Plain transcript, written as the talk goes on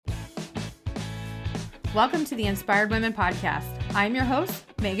Welcome to the Inspired Women Podcast. I'm your host,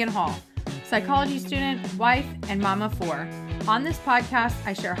 Megan Hall, psychology student, wife, and mama of four. On this podcast,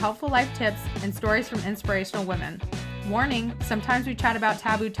 I share helpful life tips and stories from inspirational women. Warning, sometimes we chat about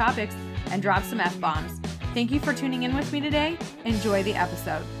taboo topics and drop some F-bombs. Thank you for tuning in with me today. Enjoy the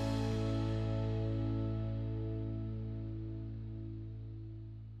episode.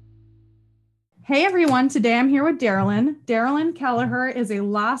 Hey everyone, today I'm here with Daralyn. Daralyn Kelleher is a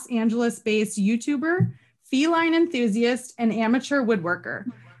Los Angeles-based YouTuber, feline enthusiast, and amateur woodworker.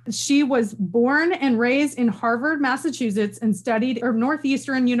 She was born and raised in Harvard, Massachusetts, and studied at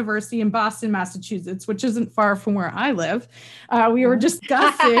Northeastern University in Boston, Massachusetts, which isn't far from where I live. We were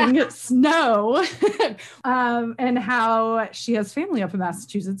discussing snow and how she has family up in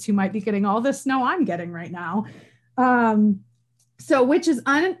Massachusetts who might be getting all the snow I'm getting right now. Which is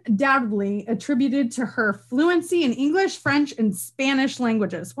undoubtedly attributed to her fluency in English, French, and Spanish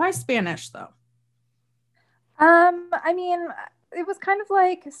languages. Why Spanish, though? It was kind of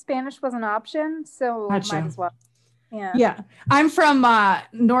like Spanish was an option, so Gotcha. might as well. Yeah. I'm from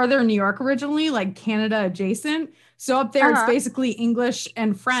Northern New York originally, like Canada adjacent. So up there, It's basically English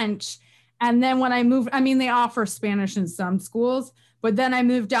and French. And then when I moved, they offer Spanish in some schools, but then I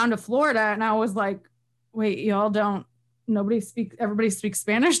moved down to Florida and I was like, wait, y'all don't, everybody speaks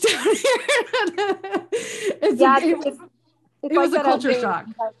Spanish down here. It was a culture shock.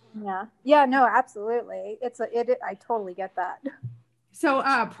 Yeah, no, absolutely. I totally get that. So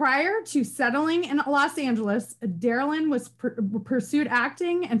prior to settling in Los Angeles, Daralyn was pursued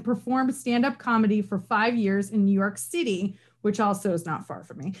acting and performed stand-up comedy for 5 years in New York City, which also is not far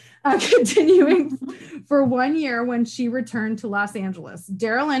from me, continuing for 1 year when she returned to Los Angeles.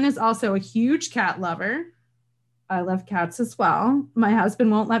 Daralyn is also a huge cat lover. I love cats as well. My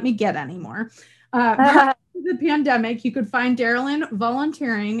husband won't let me get any more. Prior to the pandemic, you could find Daralyn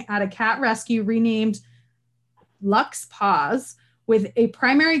volunteering at a cat rescue renamed Lux Paws, with a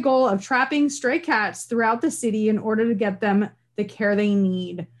primary goal of trapping stray cats throughout the city in order to get them the care they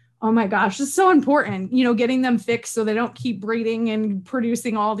need. Oh my gosh, it's so important, getting them fixed so they don't keep breeding and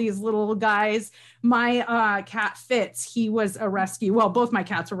producing all these little guys. My cat Fitz, he was a rescue. Well, both my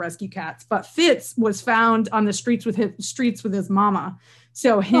cats were rescue cats, but Fitz was found on the streets with his mama.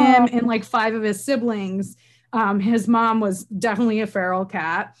 So him and like 5 of his siblings, his mom was definitely a feral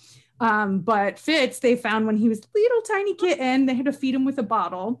cat. But Fitz, they found when he was a little tiny kitten. They had to feed him with a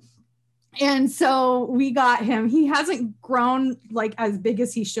bottle. And so we got him. He hasn't grown like as big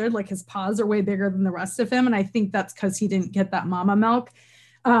as he should. Like his paws are way bigger than the rest of him. And I think that's because he didn't get that mama milk.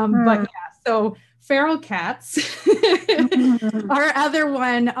 But yeah, so feral cats. Our other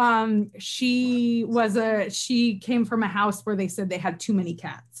one, she came from a house where they said they had too many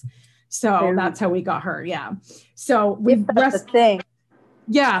cats. So that's how we got her. Yeah. So that's the thing.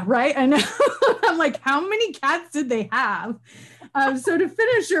 Yeah, right. I know. I'm like, how many cats did they have? So to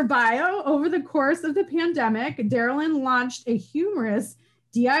finish her bio, over the course of the pandemic, Daralyn launched a humorous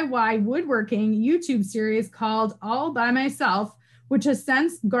DIY woodworking YouTube series called All by Myself, which has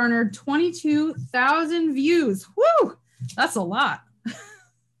since garnered 22,000 views. Woo! That's a lot.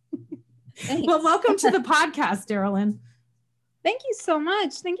 Well, welcome to the podcast, Daralyn. Thank you so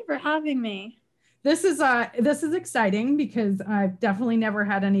much. Thank you for having me. This is exciting because I've definitely never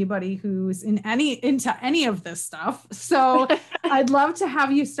had anybody who's into any of this stuff. So I'd love to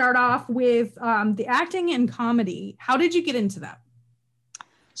have you start off with the acting and comedy. How did you get into that?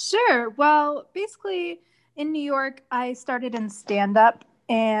 Sure. Well, basically in New York, I started in stand-up,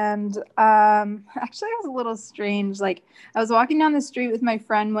 and actually it was a little strange. Like I was walking down the street with my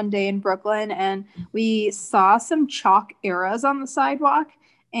friend one day in Brooklyn, and we saw some chalk arrows on the sidewalk.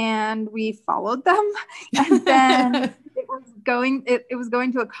 And we followed them, and then it was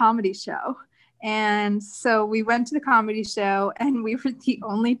going to a comedy show. And so we went to the comedy show, and we were the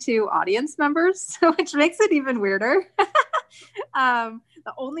only 2 audience members, which makes it even weirder. The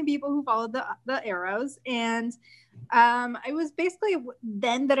only people who followed the arrows. And I was basically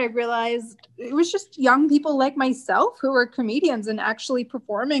then that I realized it was just young people like myself who were comedians and actually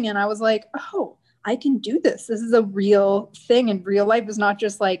performing. And I was like, oh, I can do this. This is a real thing in real life. It's not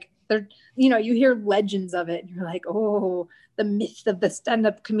just like you hear legends of it and you're like, oh, the myth of the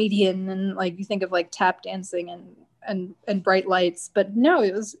stand-up comedian. And like, you think of like tap dancing and bright lights, but no,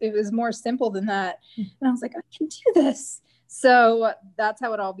 it was more simple than that. And I was like, I can do this. So that's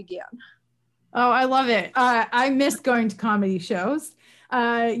how it all began. Oh, I love it. I miss going to comedy shows.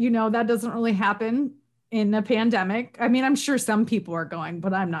 That doesn't really happen in a pandemic. I'm sure some people are going,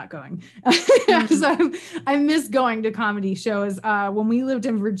 but I'm not going. So I miss going to comedy shows. When we lived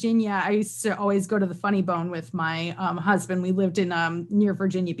in Virginia, I used to always go to the Funny Bone with my husband. We lived in near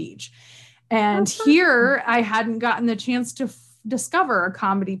Virginia Beach. And That's fun. here I hadn't gotten the chance to discover a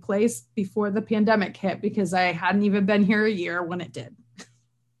comedy place before the pandemic hit because I hadn't even been here a year when it did.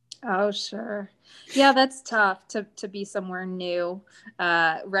 Oh, sure. Yeah, that's tough to be somewhere new,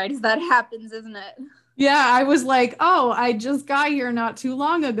 right as that happens, isn't it? Yeah, I was like, oh, I just got here not too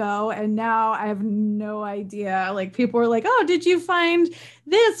long ago, and now I have no idea. Like, people were like, oh, did you find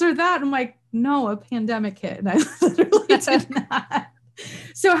this or that? I'm like, no, a pandemic hit. And I literally did not.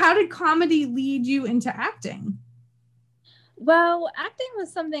 So, how did comedy lead you into acting? Well, acting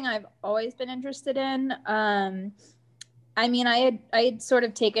was something I've always been interested in. I mean, I had sort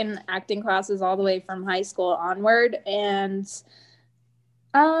of taken acting classes all the way from high school onward, and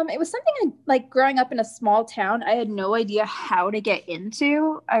it was something like growing up in a small town. I had no idea how to get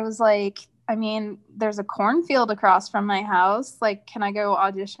into. I was like, I mean, there's a cornfield across from my house. Like, can I go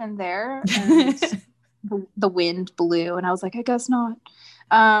audition there? And the wind blew, and I was like, I guess not.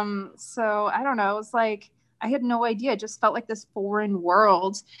 So I don't know. It was like I had no idea. It just felt like this foreign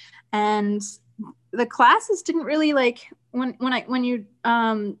world, and the classes didn't really like when you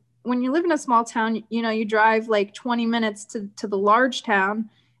live in a small town, you know, you drive like 20 minutes to the large town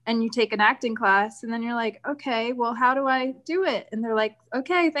and you take an acting class and then you're like, okay, well, how do I do it? And they're like,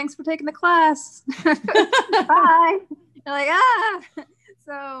 okay, thanks for taking the class. Bye. You're like, ah.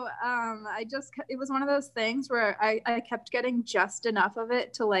 So it was one of those things where I kept getting just enough of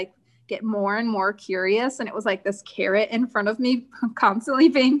it to like get more and more curious. And it was like this carrot in front of me constantly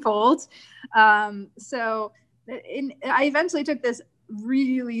being pulled. So I eventually took this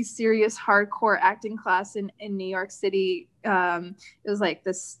really serious hardcore acting class in New York City. It was like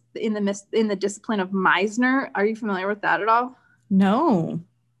this in the discipline of Meisner. Are you familiar with that at all? No.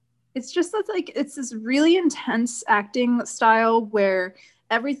 It's just that's like it's this really intense acting style where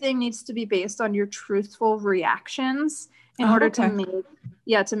everything needs to be based on your truthful reactions in order to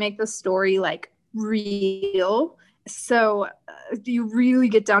make the story like real. So you really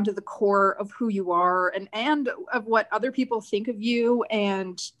get down to the core of who you are and of what other people think of you,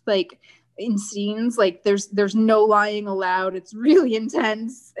 and like in scenes like there's no lying allowed. It's really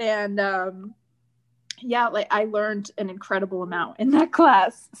intense, and yeah, like I learned an incredible amount in that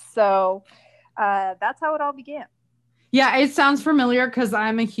class. So that's how it all began. Yeah, it sounds familiar because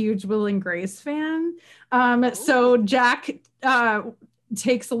I'm a huge Will and Grace fan. So Jack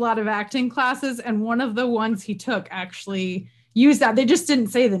takes a lot of acting classes, and one of the ones he took actually used that. They just didn't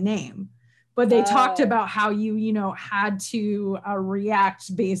say the name, but they talked about how you had to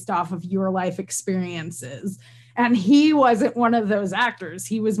react based off of your life experiences. And he wasn't one of those actors.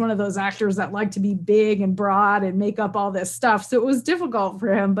 He was one of those actors that liked to be big and broad and make up all this stuff. So it was difficult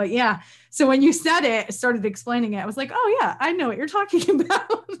for him. But yeah, so when you said it, started explaining it, I was like, oh yeah, I know what you're talking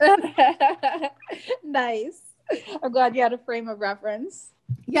about. Nice. I'm glad you had a frame of reference.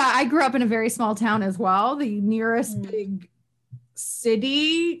 Yeah, I grew up in a very small town as well. The nearest big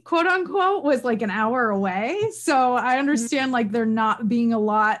city, quote unquote, was like an hour away. So I understand like there not being a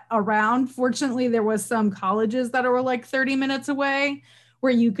lot around. Fortunately, there was some colleges that were like 30 minutes away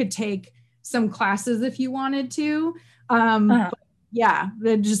where you could take some classes if you wanted to. But yeah,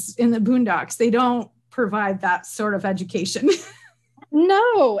 they're just in the boondocks. They don't provide that sort of education.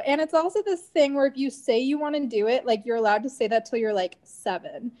 No, and it's also this thing where if you say you want to do it, like you're allowed to say that till you're like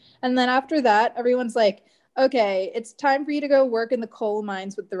 7. And then after that, everyone's like, okay, it's time for you to go work in the coal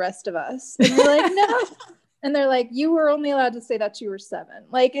mines with the rest of us. And you're like, no. And they're like, you were only allowed to say that till you were 7.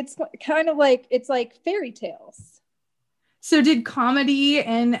 Like, it's kind of like, it's like fairy tales. So did comedy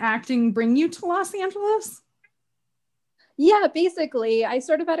and acting bring you to Los Angeles? Yeah, basically, I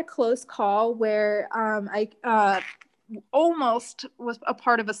sort of had a close call where I almost was a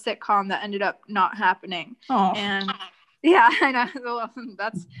part of a sitcom that ended up not happening. Oh. And yeah, I know. Well,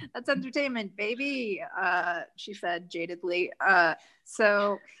 that's entertainment, baby. She said jadedly.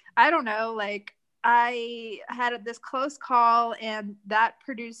 So I don't know. Like I had this close call, and that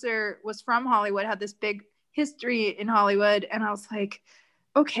producer was from Hollywood, had this big history in Hollywood, and I was like,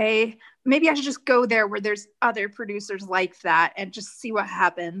 okay, maybe I should just go there where there's other producers like that and just see what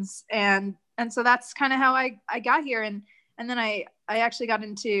happens. And so that's kind of how I got here. And then I actually got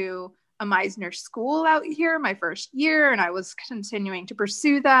into a Meisner school out here my first year, and I was continuing to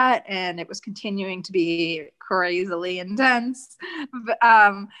pursue that, and it was continuing to be crazily intense.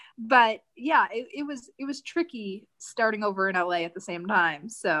 But yeah, it was tricky starting over in LA at the same time.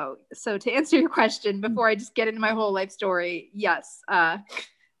 So to answer your question, before I just get into my whole life story, yes,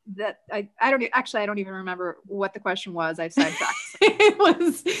 I don't even remember what the question was. I sidetracked.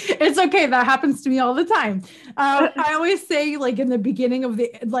 It's okay. That happens to me all the time. I always say, like, in the beginning of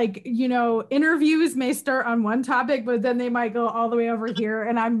the, like, interviews may start on one topic, but then they might go all the way over here,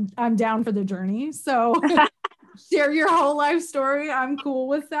 and I'm down for the journey. So share your whole life story. I'm cool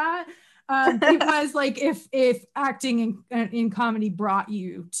with that. Because like if acting in comedy brought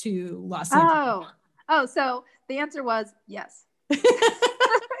you to Los Angeles. So the answer was yes.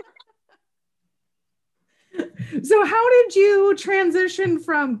 So how did you transition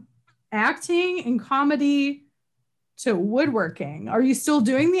from acting and comedy to woodworking? Are you still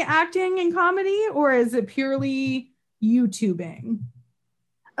doing the acting and comedy, or is it purely YouTubing?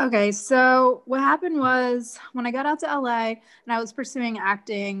 Okay, so what happened was when I got out to LA and I was pursuing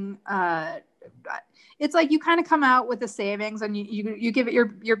acting, it's like you kind of come out with a savings and you give it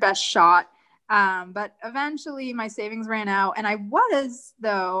your best shot. But eventually my savings ran out, and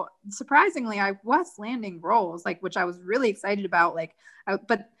surprisingly, I was landing roles, like, which I was really excited about.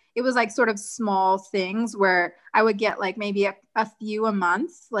 But it was like sort of small things where I would get like maybe a few a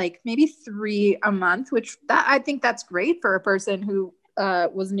month, like maybe 3 a month, which I think that's great for a person who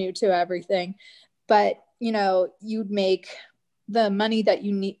was new to everything. But you'd make the money that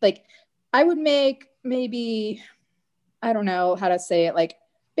you need. Like, I would make maybe, I don't know how to say it, like,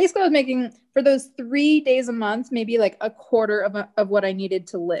 basically I was making for those 3 days a month maybe like a quarter of what I needed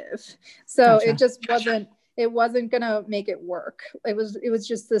to live. So Gotcha. It just wasn't gonna make it work. It was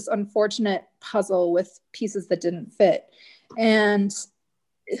just this unfortunate puzzle with pieces that didn't fit. And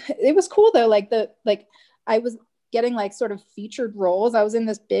it was cool though, I was getting like sort of featured roles. I was in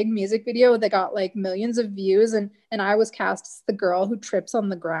this big music video that got like millions of views, and I was cast as the girl who trips on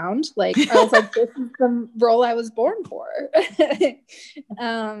the ground. Like, I was like, this is the role I was born for.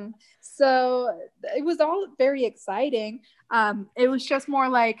 So it was all very exciting. It was just more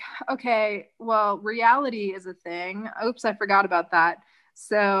like, okay, well, reality is a thing. Oops, I forgot about that.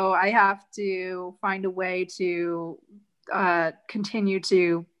 So I have to find a way to continue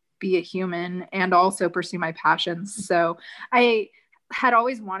to be a human and also pursue my passions. So I had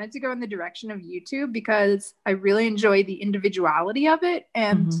always wanted to go in the direction of YouTube because I really enjoy the individuality of it,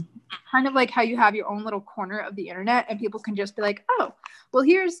 and kind of like how you have your own little corner of the internet and people can just be like, oh, well,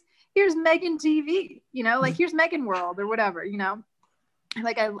 here's Megan TV, like, here's Megan World or whatever,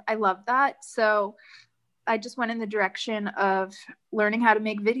 like, I love that. So I just went in the direction of learning how to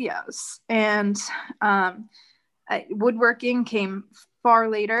make videos, and woodworking came far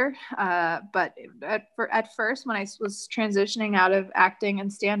later. But at first, when I was transitioning out of acting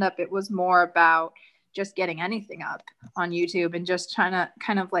and stand-up, it was more about just getting anything up on YouTube and just trying to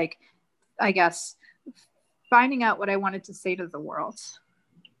kind of, like, I guess, finding out what I wanted to say to the world.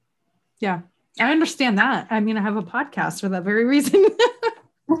 Yeah, I understand that. I mean, I have a podcast for that very reason.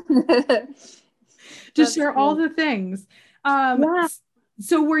 Just share all the things. Yeah.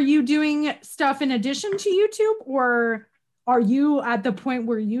 So were you doing stuff in addition to YouTube, or are you at the point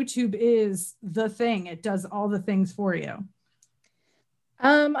where YouTube is the thing? It does all the things for you?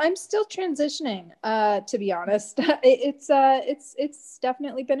 I'm still transitioning, to be honest. It's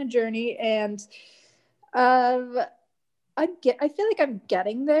definitely been a journey, and I feel like I'm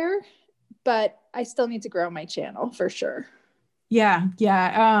getting there, but I still need to grow my channel for sure. Yeah.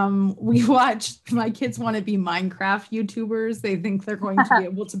 My kids want to be Minecraft YouTubers. They think they're going to be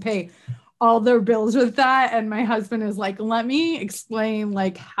able to pay all their bills with that. And my husband is like, let me explain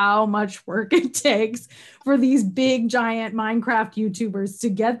like how much work it takes for these big giant Minecraft YouTubers to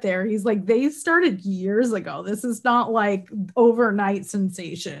get there. He's like, they started years ago. This is not like overnight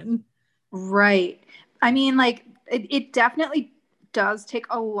sensation. Right. I mean, like, it definitely does take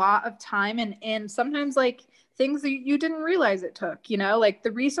a lot of time, and sometimes, like, things that you didn't realize it took, like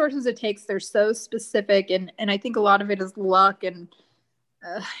the resources it takes, they're so specific. And I think a lot of it is luck, and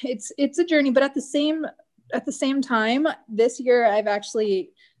it's a journey. But at the same time, this year I've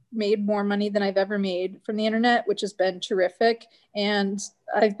actually made more money than I've ever made from the internet, which has been terrific. And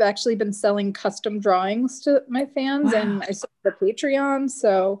I've actually been selling custom drawings to my fans. Wow. And I started a Patreon,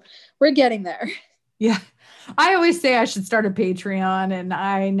 so we're getting there. Yeah. I always say I should start a Patreon, and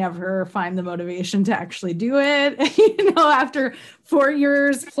I never find the motivation to actually do it. After 4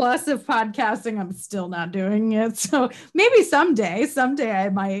 years plus of podcasting, I'm still not doing it. So maybe someday I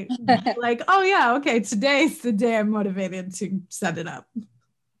might be like, oh yeah, okay, today's the day I'm motivated to set it up.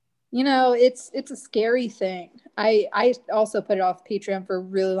 It's a scary thing. I also put it off Patreon for a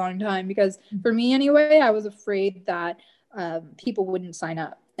really long time because, for me anyway, I was afraid that people wouldn't sign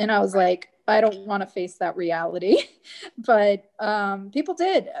up. And I was like, I don't want to face that reality. But people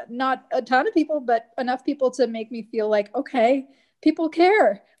did. Not a ton of people, but enough people to make me feel like, okay, people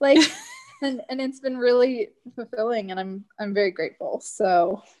care. Like, and it's been really fulfilling, and I'm very grateful.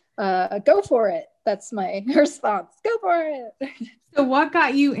 So go for it. That's my response. Go for it. So what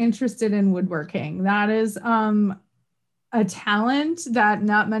got you interested in woodworking? That is a talent that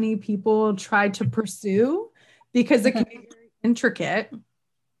not many people try to pursue because it can be very intricate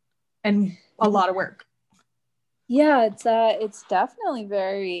and a lot of work. Yeah, it's definitely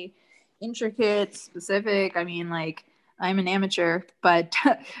very intricate, specific. I mean, like, I'm an amateur, but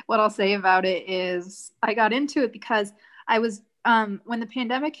what I'll say about it is I got into it because I was when the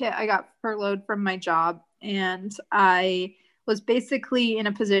pandemic hit, I got furloughed from my job, and I was basically in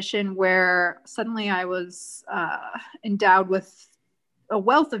a position where suddenly I was endowed with a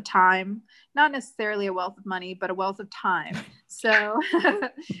wealth of time, not necessarily a wealth of money, but a wealth of time. So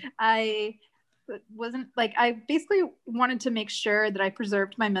I wasn't like, I basically wanted to make sure that I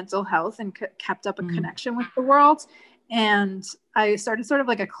preserved my mental health and kept up a connection with the world. And I started sort of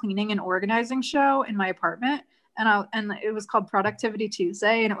like a cleaning and organizing show in my apartment. And it was called Productivity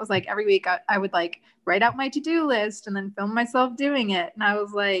Tuesday. And it was like every week I would like write out my to-do list and then film myself doing it. And I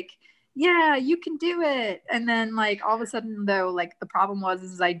was like, yeah, you can do it. And then like all of a sudden though, like the problem was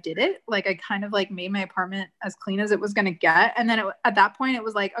is I did it. Like I kind of like made my apartment as clean as it was going to get. And then at that point it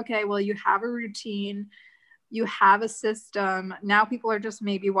was like, okay, well, you have a routine, you have a system. Now people are just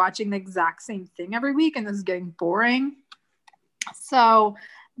maybe watching the exact same thing every week, and this is getting boring. So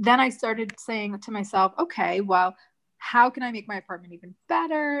then I started saying to myself, okay, well, how can I make my apartment even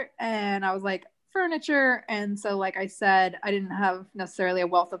better? And I was like, furniture. And so, like I said, I didn't have necessarily a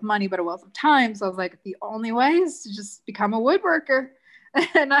wealth of money, but a wealth of time. So I was like, the only way is to just become a woodworker.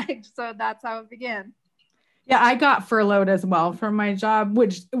 So that's how it began. Yeah, I got furloughed as well from my job,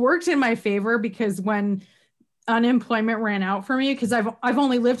 which worked in my favor because when unemployment ran out for me, because I've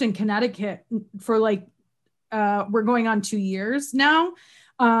only lived in Connecticut for like we're going on 2 years now.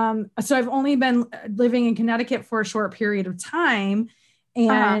 So I've only been living in Connecticut for a short period of time.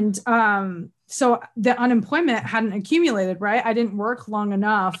 And so the unemployment hadn't accumulated, right? I didn't work long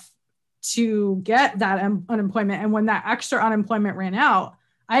enough to get that unemployment. And when that extra unemployment ran out,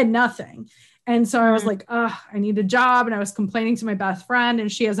 I had nothing. And so I was like, I need a job. And I was complaining to my best friend,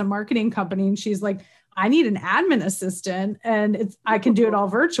 and she has a marketing company, and she's like, I need an admin assistant, and I can do it all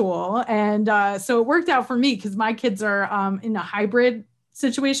virtual. And so it worked out for me because my kids are in a hybrid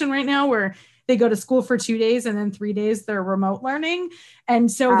situation right now where they go to school for 2 days and then 3 days they're remote learning.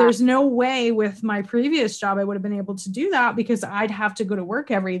 And so there's no way with my previous job I would have been able to do that because I'd have to go to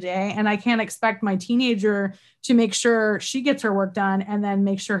work every day. And I can't expect my teenager to make sure she gets her work done and then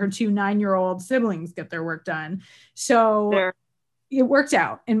make sure her 2 9-year-old siblings get their work done. So it worked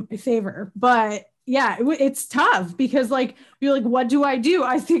out in my favor. But yeah, it's tough because like you're like, what do? I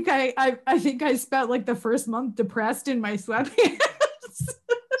think I spent like the first month depressed in my sweatpants.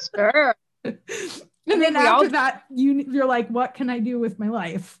 Sure. And then after that, you're like, what can I do with my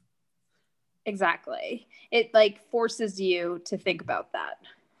life? Exactly. It like forces you to think about that.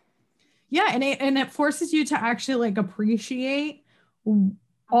 Yeah, and it forces you to actually like appreciate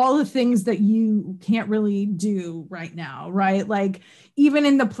all the things that you can't really do right now, right? Like even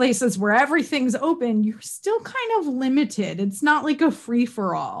in the places where everything's open, you're still kind of limited. It's not like a free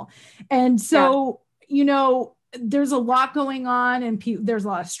for all. And so, there's a lot going on, and there's a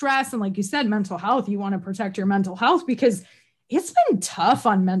lot of stress. And like you said, mental health, you want to protect your mental health because it's been tough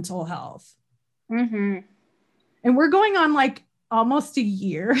on mental health. Mm-hmm. And we're going on like almost a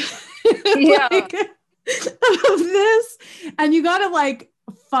year like, of this. And you got to like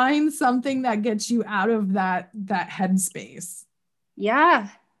find something that gets you out of that headspace. Yeah,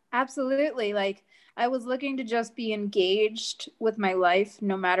 absolutely. Like I was looking to just be engaged with my life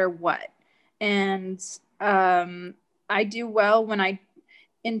no matter what. And I do well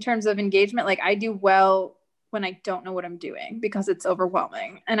in terms of engagement, like I do well when I don't know what I'm doing because it's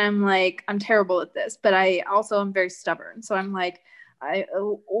overwhelming. And I'm like, I'm terrible at this, but I also am very stubborn. So I'm like,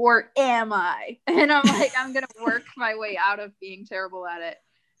 or am I? And I'm like, I'm going to work my way out of being terrible at it.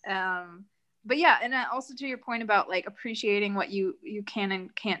 But yeah, and also to your point about like appreciating what you can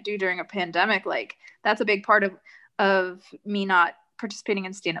and can't do during a pandemic, like that's a big part of me not participating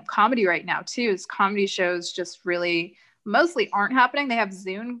in stand-up comedy right now too, is comedy shows just really mostly aren't happening. They have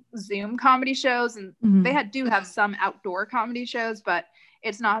Zoom comedy shows, and they do have some outdoor comedy shows, but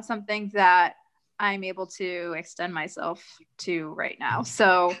it's not something that I'm able to extend myself to right now.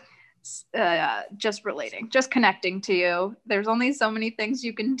 So just relating, just connecting to you. There's only so many things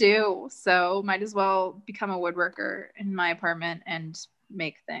you can do. So might as well become a woodworker in my apartment and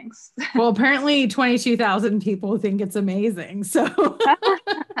make things. Well, apparently 22,000 people think it's amazing. So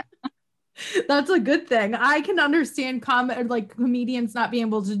That's a good thing. I can understand like comedians not being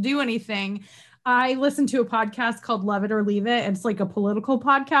able to do anything. I listen to a podcast called Love It or Leave It. It's like a political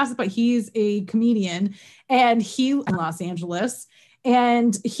podcast, but he's a comedian and he in Los Angeles.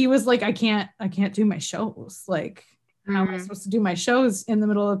 And he was like, I can't do my shows. Like, how am I supposed to do my shows in the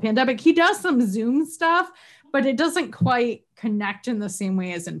middle of the pandemic? He does some Zoom stuff, but it doesn't quite connect in the same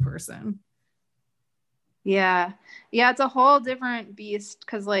way as in person. Yeah. Yeah, it's a whole different beast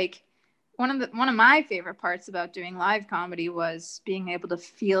because like one of my favorite parts about doing live comedy was being able to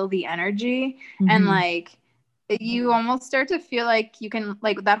feel the energy and like you almost start to feel like you can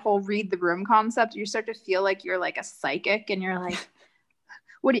like that whole read the room concept. You start to feel like you're like a psychic and you're like,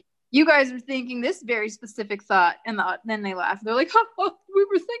 what you guys are thinking this very specific thought, and then they laugh. They're like, oh, we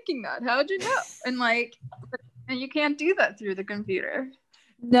were thinking that. How'd you know? And like, and you can't do that through the computer.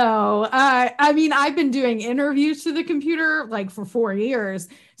 No, I mean, I've been doing interviews to the computer like for 4 years.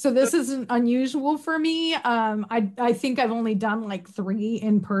 So this isn't unusual for me. I think I've only done like 3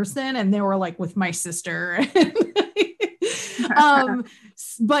 in person and they were like with my sister.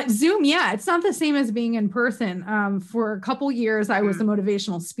 But Zoom, yeah, it's not the same as being in person. For a couple years, I was a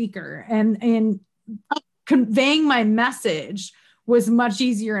motivational speaker and conveying my message was much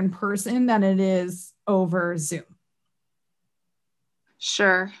easier in person than it is over Zoom.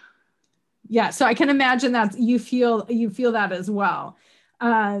 Sure. Yeah, so I can imagine that you feel that as well.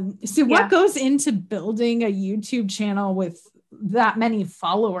 So what goes into building a YouTube channel with that many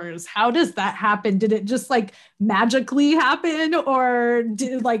followers? How does that happen? Did it just like magically happen, or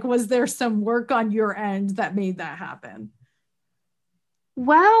was there some work on your end that made that happen?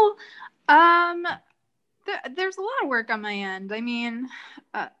 Well, there's a lot of work on my end. I mean,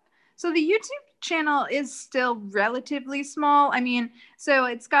 so the YouTube channel is still relatively small. I mean, so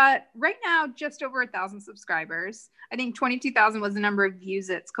it's got right now just over 1,000 subscribers. I think 22,000 was the number of views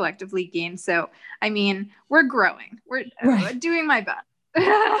it's collectively gained. So, I mean, we're growing. We're doing my best.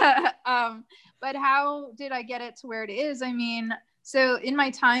 But how did I get it to where it is? I mean, so in my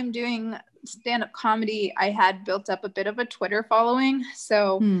time doing stand-up comedy, I had built up a bit of a Twitter following.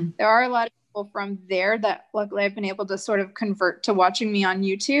 So there are a lot of people from there that luckily I've been able to sort of convert to watching me on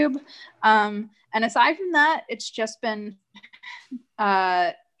YouTube. And aside from that, it's just been,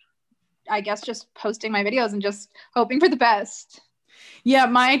 I guess, just posting my videos and just hoping for the best. Yeah,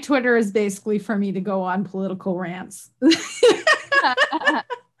 my Twitter is basically for me to go on political rants.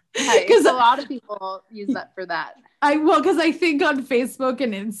 Because a lot of people use that for that. Because I think on Facebook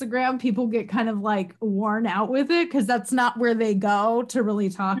and Instagram, people get kind of like worn out with it because that's not where they go to really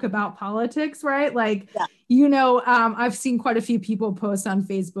talk about politics, right? Like, I've seen quite a few people post on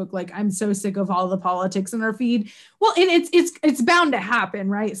Facebook, like, I'm so sick of all the politics in their feed. Well, and it's bound to happen,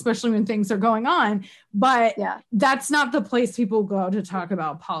 right? Especially when things are going on. But that's not the place people go to talk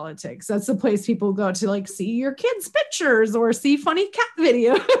about politics. That's the place people go to like see your kids' pictures or see funny cat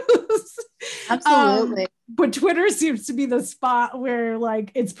videos. Absolutely. But Twitter seems to be the spot where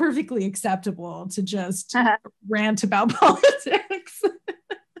like it's perfectly acceptable to just rant about politics.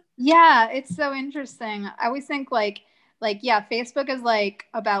 Yeah, it's so interesting. I always think Facebook is like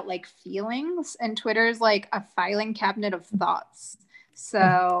about like feelings and Twitter is like a filing cabinet of thoughts.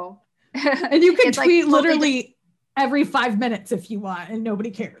 So and you can tweet like, literally every 5 minutes if you want and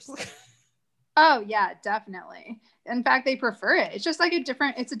nobody cares. Oh yeah, definitely. In fact, they prefer it. It's just like it's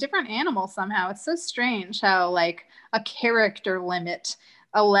a different animal somehow. It's so strange how like a character limit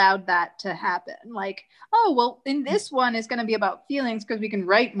allowed that to happen. Like, oh, well, in this one it's going to be about feelings because we can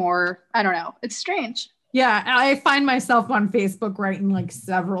write more. I don't know. It's strange. Yeah, I find myself on Facebook writing like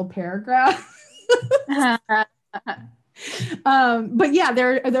several paragraphs. But yeah,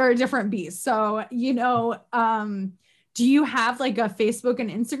 they're a different beast. So, do you have like a Facebook and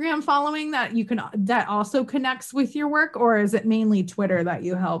Instagram following that also connects with your work, or is it mainly Twitter that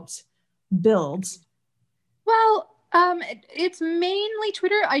you helped build? Well, it's mainly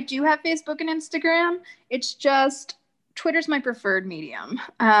Twitter. I do have Facebook and Instagram. It's just Twitter's my preferred medium.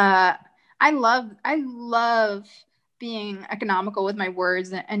 I love being economical with my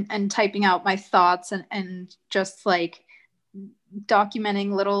words and typing out my thoughts and just like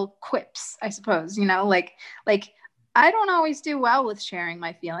documenting little quips, I suppose, like I don't always do well with sharing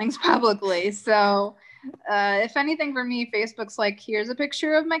my feelings publicly. So if anything for me, Facebook's like, here's a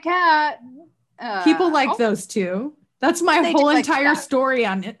picture of my cat. People like those too. That's my whole entire story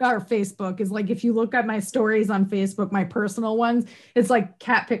on our Facebook is like, if you look at my stories on Facebook, my personal ones, it's like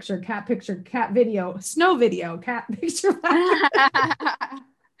cat picture, cat video, snow video, cat picture.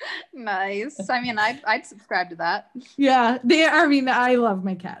 Nice. I mean, I'd subscribe to that. Yeah, I mean, I love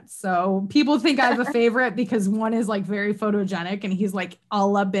my cats. So people think I have a favorite because one is like very photogenic and he's like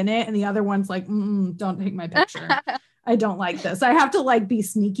all up in it, and the other one's like, don't take my picture. I don't like this. I have to like be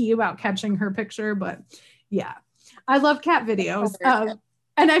sneaky about catching her picture, but yeah, I love cat videos.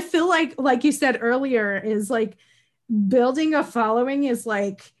 And I feel like you said earlier, is like building a following is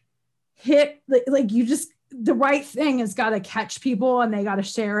like like you just, the right thing has got to catch people and they got to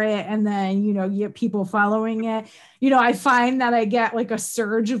share it, and then you get people following it. I find that I get like a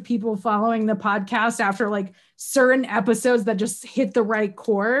surge of people following the podcast after like certain episodes that just hit the right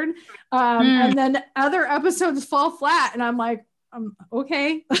chord, and then other episodes fall flat and I'm like,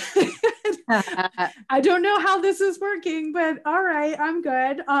 okay. I don't know how this is working, but all right, I'm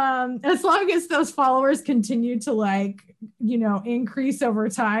good. As long as those followers continue to like increase over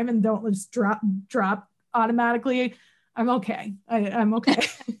time and don't just drop automatically, I'm okay. I'm okay.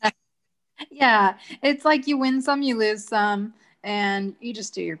 Yeah, it's like you win some, you lose some, and you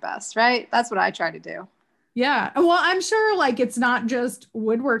just do your best, right? That's what I try to do. Yeah. Well, I'm sure like it's not just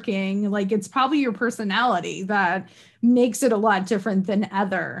woodworking, like it's probably your personality that makes it a lot different than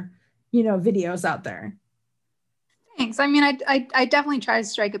other, videos out there. Thanks. I mean, I definitely try to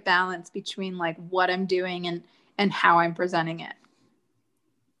strike a balance between like what I'm doing and how I'm presenting it.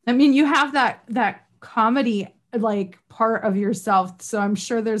 I mean, you have that comedy like part of yourself, so I'm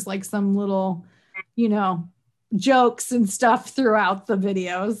sure there's like some little, jokes and stuff throughout the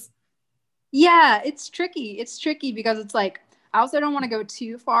videos. Yeah, it's tricky. It's tricky because it's like I also don't want to go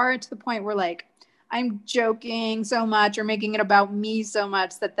too far to the point where like I'm joking so much or making it about me so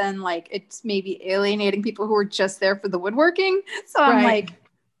much that then like it's maybe alienating people who are just there for the woodworking. So I'm like,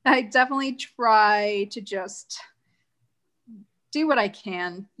 I definitely try to just do what I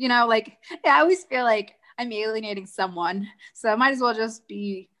can, like I always feel like I'm alienating someone. So I might as well just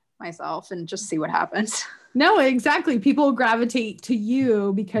be myself and just see what happens. No, exactly. People gravitate to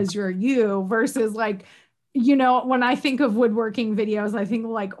you because you're you versus like, when I think of woodworking videos, I think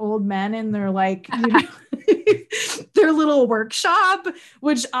of like old men and they're like, their little workshop,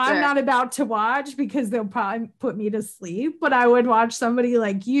 which I'm not about to watch because they'll probably put me to sleep. But I would watch somebody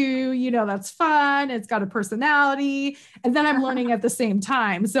like that's fun. It's got a personality. And then I'm learning at the same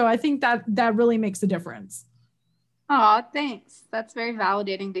time. So I think that really makes a difference. Oh, thanks. That's very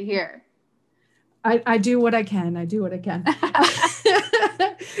validating to hear. I do what I can. I do what I can.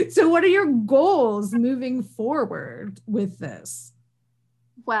 So what are your goals moving forward with this?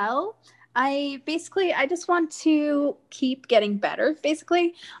 Well, I just want to keep getting better,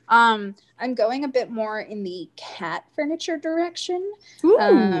 basically. I'm going a bit more in the cat furniture direction.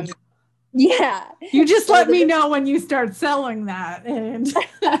 Ooh. Yeah. You just let me know when you start selling that. And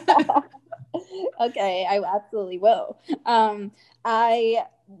okay, I absolutely will.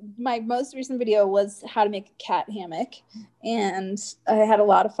 My most recent video was how to make a cat hammock, and I had a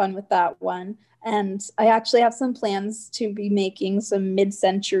lot of fun with that one. And I actually have some plans to be making some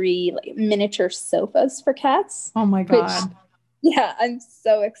mid-century like miniature sofas for cats. Oh my God. Yeah, I'm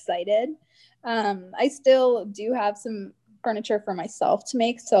so excited. I still do have some furniture for myself to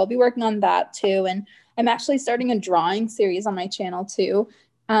make, so I'll be working on that too. And I'm actually starting a drawing series on my channel too,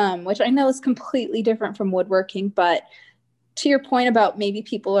 which I know is completely different from woodworking, but to your point about maybe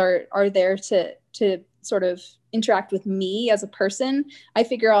people are there to sort of interact with me as a person, I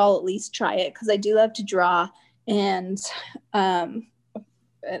figure I'll at least try it because I do love to draw, and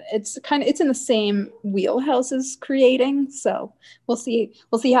it's in the same wheelhouse as creating. So we'll see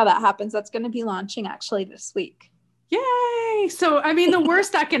how that happens. That's going to be launching actually this week. Yay! So I mean, the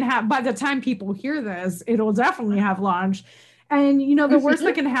worst that can happen, by the time people hear this, it'll definitely have launched. And the worst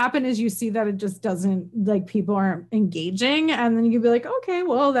that can happen is you see that it just doesn't, like, people aren't engaging, and then you'd be like, okay,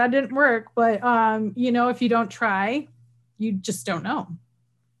 well, that didn't work. But if you don't try, you just don't know.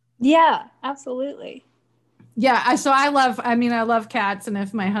 Yeah, absolutely. Yeah, I love cats, and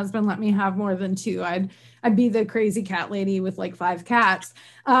if my husband let me have more than two, I'd be the crazy cat lady with like 5 cats.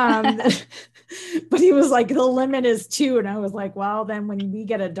 But he was like, the limit is 2, and I was like, well, then when we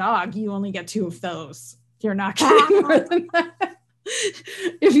get a dog, you only get 2 of those. You're not getting more than that.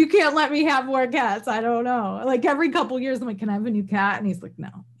 If you can't let me have more cats, I don't know. Like every couple years, I'm like, can I have a new cat? And he's like, no,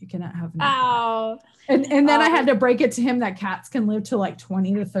 you cannot have a new cat. And then I had to break it to him that cats can live to like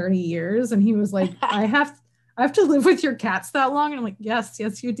 20 to 30 years. And he was like, I have to live with your cats that long. And I'm like, yes,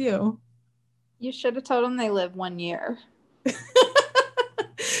 you do. You should have told him they live 1 year.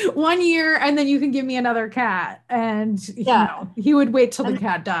 1 year, and then you can give me another cat. And he would wait till the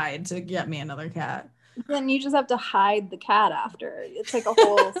cat died to get me another cat. Then you just have to hide the cat after. It's like a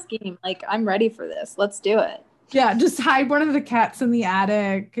whole scheme. Like, I'm ready for this. Let's do it. Yeah, just hide one of the cats in the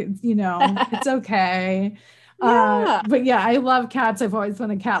attic. It's okay. Yeah. But yeah, I love cats. I've always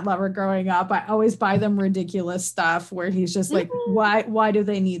been a cat lover growing up. I always buy them ridiculous stuff where he's just like, Mm. why do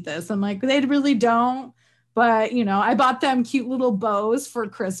they need this? I'm like, they really don't. But I bought them cute little bows for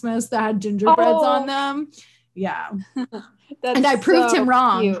Christmas that had gingerbreads on Oh, them. Yeah. And that's I proved him so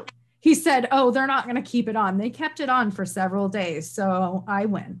wrong. cute. He said, "Oh, they're not going to keep it on." They kept it on for several days. So I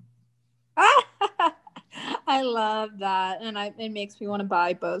win. I love that. And it makes me want to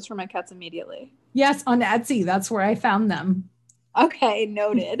buy bows for my cats immediately. Yes, on Etsy. That's where I found them. Okay,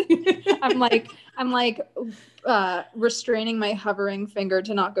 noted. I'm like restraining my hovering finger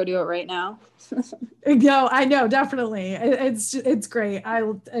to not go do it right now. No, I know, definitely. It's great. I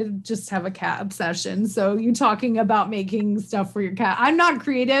just have a cat obsession. So you talking about making stuff for your cat. I'm not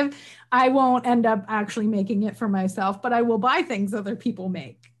creative. I won't end up actually making it for myself, but I will buy things other people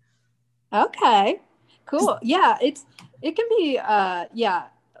make. Okay. Cool. Yeah, it can be yeah,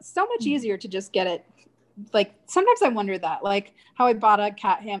 so much easier to just get it. Like sometimes I wonder that, like how I bought a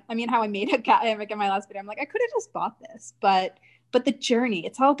how I made a cat hammock in my last video. I'm like, I could have just bought this, but the journey,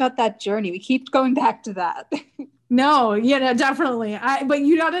 it's all about that journey. We keep going back to that. No, definitely. But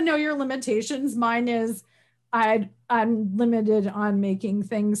you got to know your limitations. Mine is I'm limited on making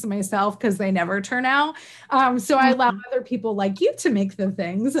things myself because they never turn out. So I allow other people like you to make the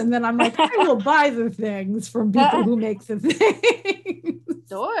things, and then I'm like, I will buy the things from people who make the things.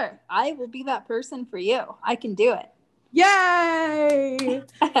 Sure. I will be that person for you. I can do it. Yay!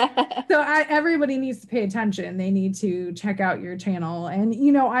 So everybody needs to pay attention. They need to check out your channel. And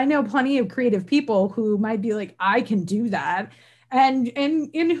I know plenty of creative people who might be like, I can do that. And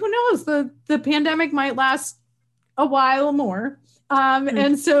who knows, the pandemic might last a while more.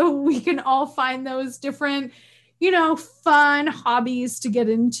 And so we can all find those different, fun hobbies to get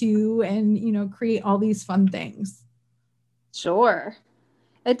into and create all these fun things. Sure.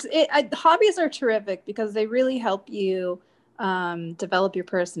 Hobbies are terrific because they really help you develop your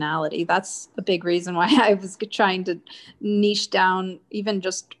personality. That's a big reason why I was trying to niche down, even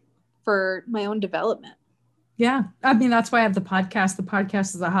just for my own development. Yeah. I mean, that's why I have the podcast. The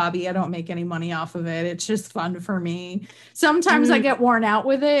podcast is a hobby. I don't make any money off of it. It's just fun for me. Sometimes I get worn out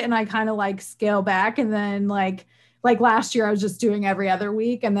with it and I kind of like scale back. And then like last year, I was just doing every other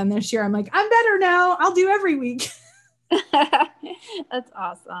week. And then this year I'm like, I'm better now. I'll do every week. That's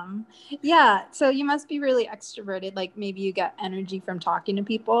awesome. Yeah. So you must be really extroverted. Like maybe you get energy from talking to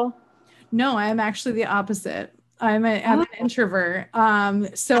people. No, I'm actually the opposite. I'm an introvert.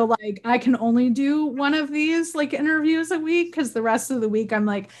 So like I can only do one of these like interviews a week because the rest of the week I'm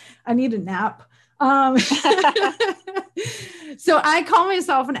like, I need a nap. So I call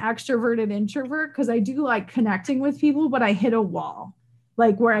myself an extroverted introvert because I do like connecting with people, but I hit a wall.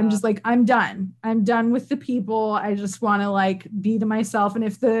 Like where I'm just like, I'm done. I'm done with the people. I just want to like be to myself. And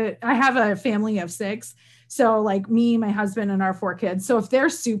I have a family of 6. So like me, my husband, and our 4 kids. So if they're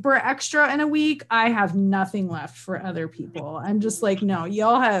super extra in a week, I have nothing left for other people. I'm just like, no,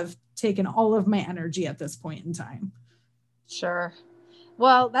 y'all have taken all of my energy at this point in time. Sure.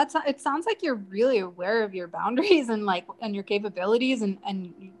 Well, it sounds like you're really aware of your boundaries and your capabilities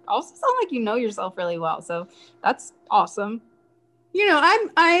and you also sound like you know yourself really well. So that's awesome.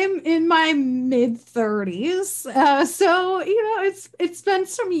 I'm in my mid 30s. So, it's been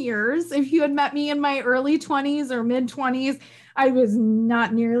some years. If you had met me in my early 20s or mid 20s, I was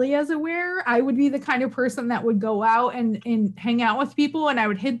not nearly as aware. I would be the kind of person that would go out and hang out with people and I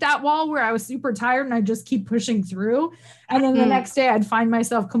would hit that wall where I was super tired and I just keep pushing through. And then the next day I'd find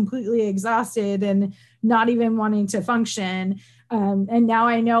myself completely exhausted and not even wanting to function. And now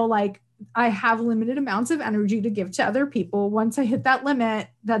I know like I have limited amounts of energy to give to other people. Once I hit that limit,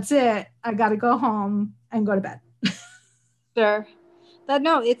 that's it. I got to go home and go to bed. Sure.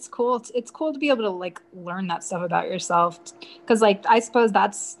 No, it's cool. It's cool to be able to like learn that stuff about yourself. Cause like, I suppose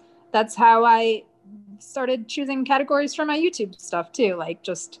that's how I started choosing categories for my YouTube stuff too. Like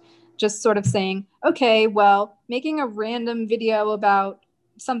just sort of saying, okay, well, making a random video about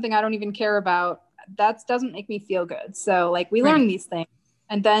something I don't even care about, that doesn't make me feel good. So like we learn these things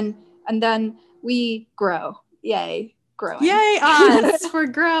and then we grow. Yay, growing. Yay, us for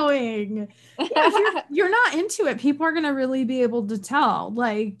growing. Yeah, if you're not into it, people are going to really be able to tell.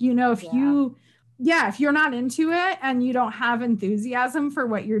 Like, if you're not into it and you don't have enthusiasm for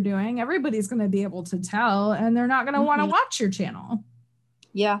what you're doing, everybody's going to be able to tell and they're not going to want to watch your channel.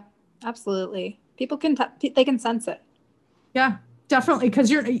 Yeah, absolutely. People they can sense it. Yeah, definitely.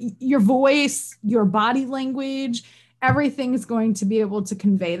 Because your voice, your body language, everything is going to be able to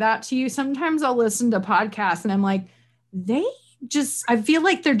convey that to you. Sometimes I'll listen to podcasts and I'm like, they I feel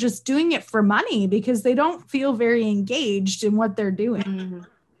like they're just doing it for money because they don't feel very engaged in what they're doing. Mm-hmm.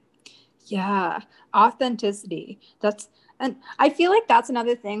 Yeah. Authenticity. And I feel like that's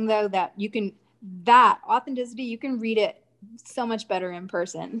another thing though, that authenticity, you can read it so much better in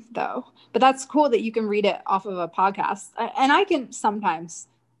person though. But that's cool that you can read it off of a podcast. And I can sometimes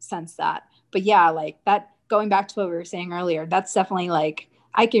sense that. But yeah, like that, going back to what we were saying earlier, that's definitely like,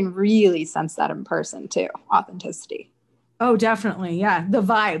 I can really sense that in person too. Authenticity. Oh, definitely. Yeah. The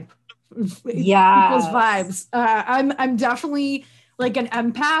vibe. Yeah. People's vibes. I'm definitely like an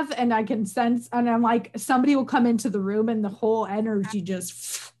empath, and I can sense, and I'm like, somebody will come into the room and the whole energy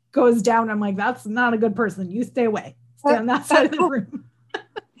just goes down. I'm like, that's not a good person. You stay away. Stay on that side of the room.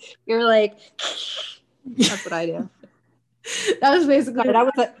 You're like, that's what I do. That was basically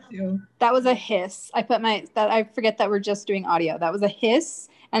that was a hiss. I forget that we're just doing audio. That was a hiss,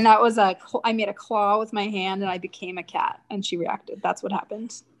 and that was I made a claw with my hand, and I became a cat, and she reacted. That's what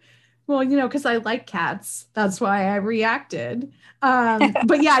happened. Well, because I like cats. That's why I reacted.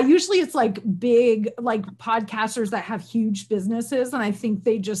 But yeah, usually it's like big, like podcasters that have huge businesses. And I think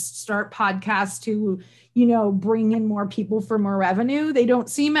they just start podcasts to, bring in more people for more revenue. They don't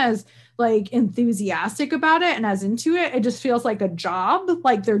seem as like enthusiastic about it and as into it. It just feels like a job.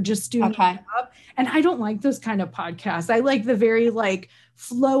 Like they're just doing a job. And I don't like those kind of podcasts. I like the very like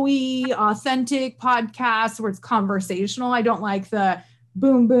flowy, authentic podcasts where it's conversational. I don't like the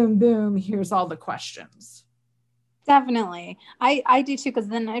boom, boom, boom, here's all the questions. Definitely. I do too, because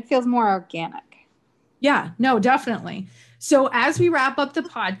then it feels more organic. Yeah, no, definitely. So as we wrap up the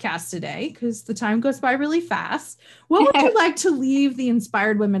podcast today, because the time goes by really fast, what would you like to leave the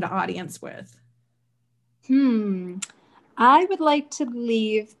Inspired Women audience with? I would like to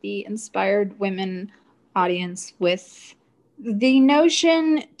leave the Inspired Women audience with the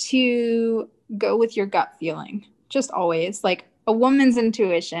notion to go with your gut feeling. Just always, like a woman's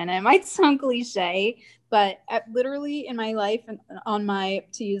intuition. It might sound cliche, but literally in my life and on my,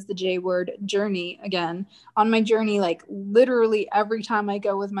 to use the J word, journey again, on my journey, like literally every time I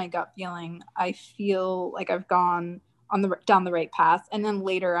go with my gut feeling, I feel like I've gone down the right path, and then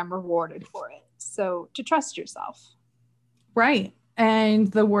later I'm rewarded for it. So to trust yourself. Right.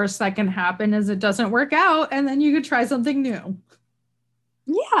 And the worst that can happen is it doesn't work out, and then you could try something new.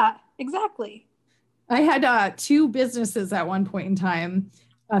 Yeah, exactly. I had 2 businesses at one point in time,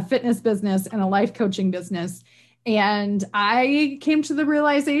 a fitness business and a life coaching business. And I came to the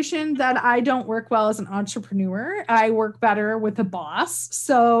realization that I don't work well as an entrepreneur. I work better with a boss.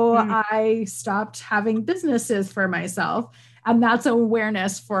 So I stopped having businesses for myself. And that's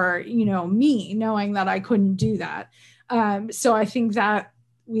awareness for, me knowing that I couldn't do that. So I think that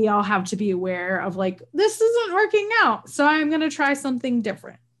we all have to be aware of like, this isn't working out. So I'm going to try something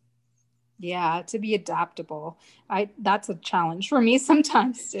different. Yeah, to be adaptable. That's a challenge for me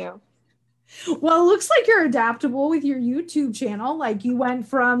sometimes too. Well, it looks like you're adaptable with your YouTube channel. Like you went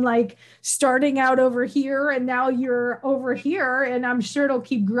from like starting out over here and now you're over here, and I'm sure it'll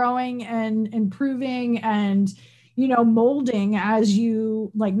keep growing and improving and, molding as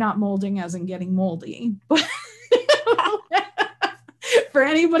you like, not molding as in getting moldy, but for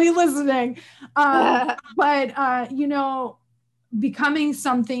anybody listening. But becoming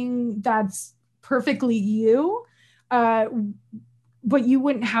something that's perfectly you, but you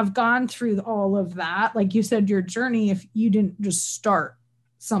wouldn't have gone through all of that, like you said, your journey, if you didn't just start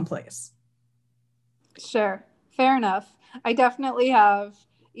someplace. Sure. Fair enough. I definitely have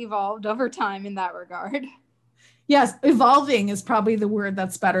evolved over time in that regard. Yes, evolving is probably the word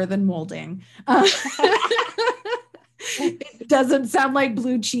that's better than molding. It doesn't sound like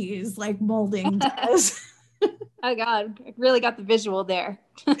blue cheese like molding does. Oh God, I really got the visual there.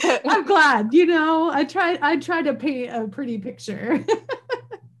 I'm glad, I tried to paint a pretty picture.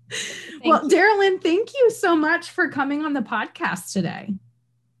 Well, Daralyn, thank you so much for coming on the podcast today.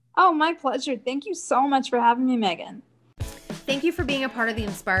 Oh, my pleasure. Thank you so much for having me, Megan. Thank you for being a part of the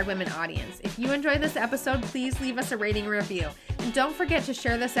Inspired Women audience. If you enjoyed this episode, please leave us a rating and review. And don't forget to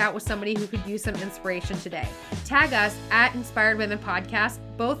share this out with somebody who could use some inspiration today. Tag us at Inspired Women Podcast,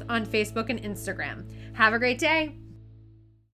 both on Facebook and Instagram. Have a great day.